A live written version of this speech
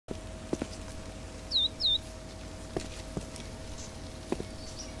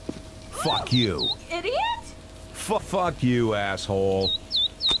Fuck you. Idiot! Fuck you, asshole.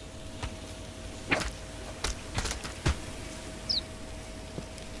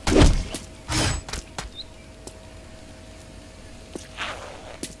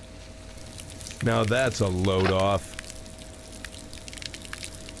 Now that's a load off.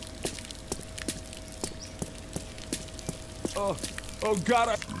 Oh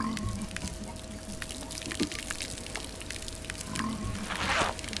God!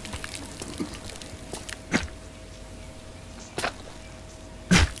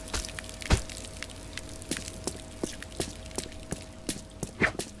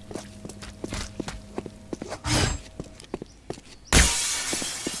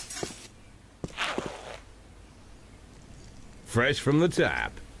 Fresh from the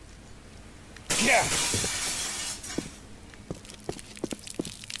tap. Yeah.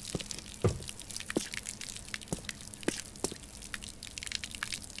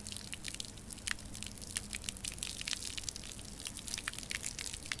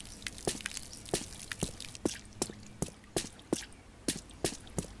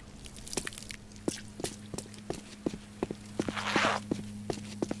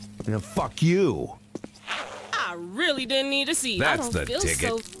 Now, fuck you. I really didn't need to see. That's I don't the feel ticket.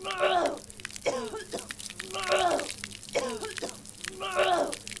 So...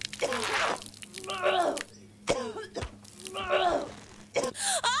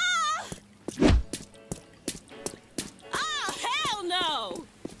 Oh, hell no!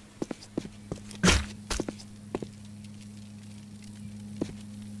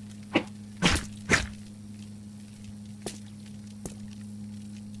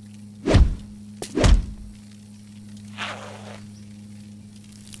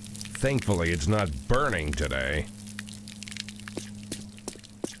 Thankfully, it's not burning today.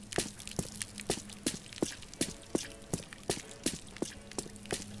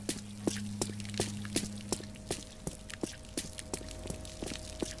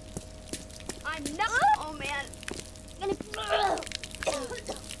 I'm not. Oh man.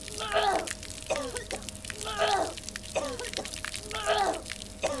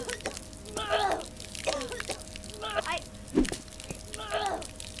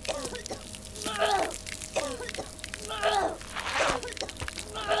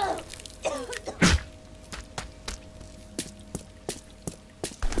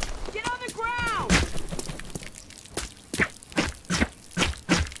 Get on the ground!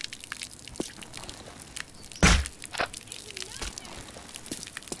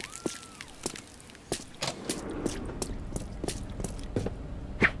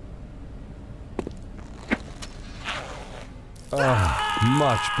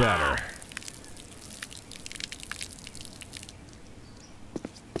 Much better.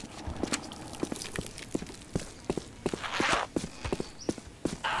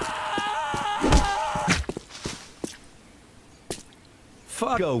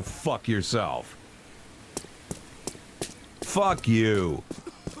 Go fuck yourself. Fuck you.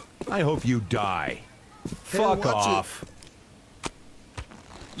 I hope you die. Fuck off.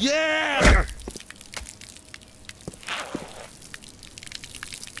 Yeah!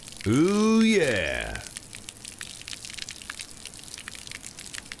 Ooh, yeah.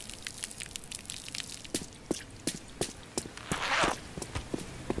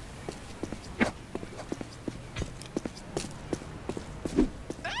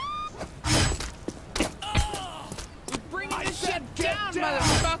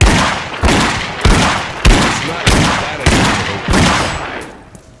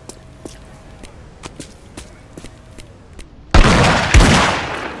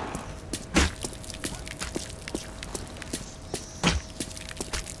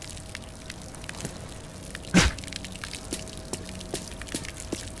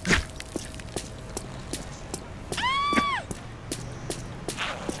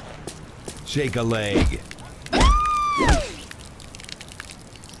 Shake a leg.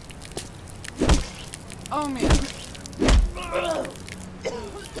 Oh man.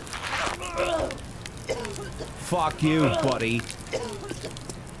 Fuck you, buddy.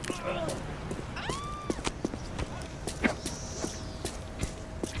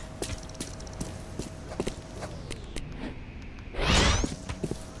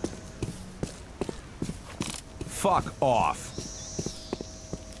 Fuck off.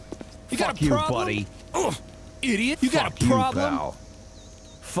 You got Fuck a you, problem? buddy. Ugh, idiot, you got Fuck a problem? You, pal.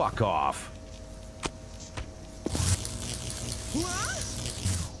 Fuck off.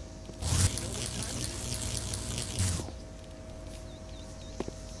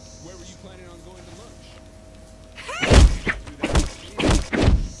 Where were you planning on going to lunch?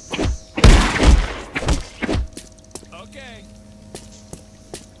 Okay.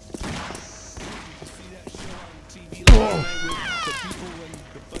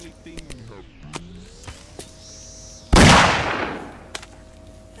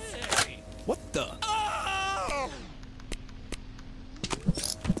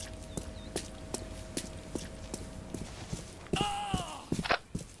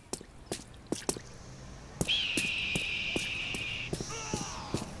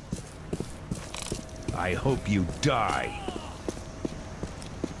 I hope you die.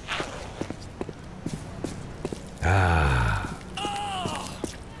 Ah.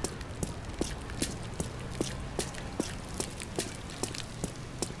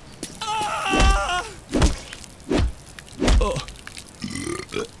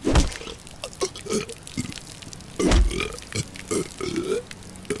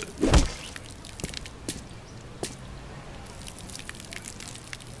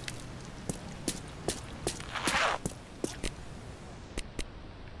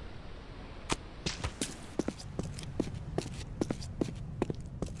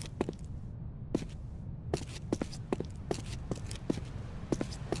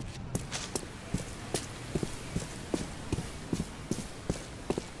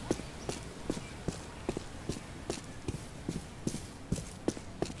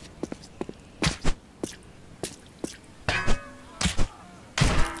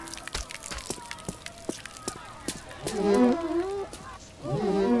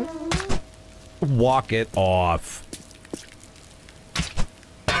 Walk it off.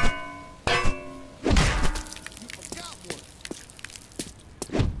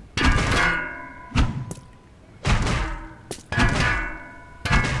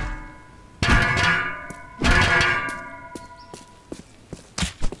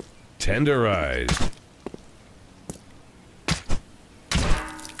 Tenderized.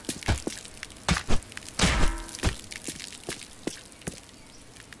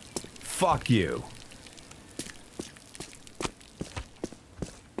 Fuck you.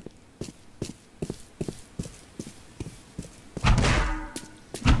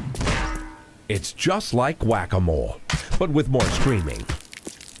 It's just like whack-a-mole, but with more screaming.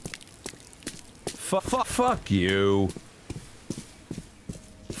 Fuck you.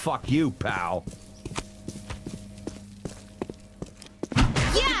 Fuck you, pal.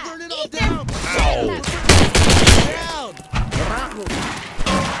 Yeah! Burn it all Eat down! them! Down!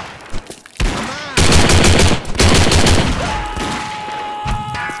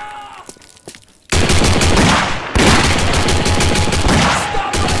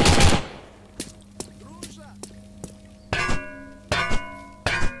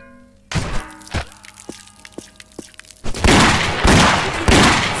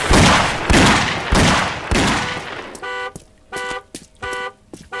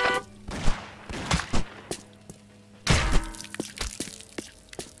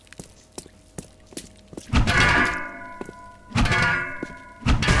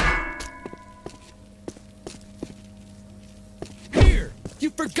 You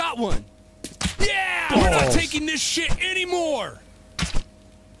forgot one! Yeah! We're not taking this shit anymore!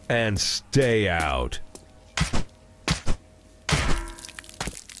 And stay out.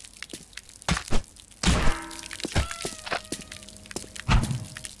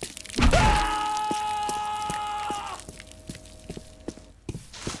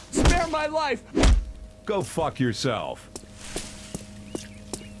 Spare my life! Go fuck yourself.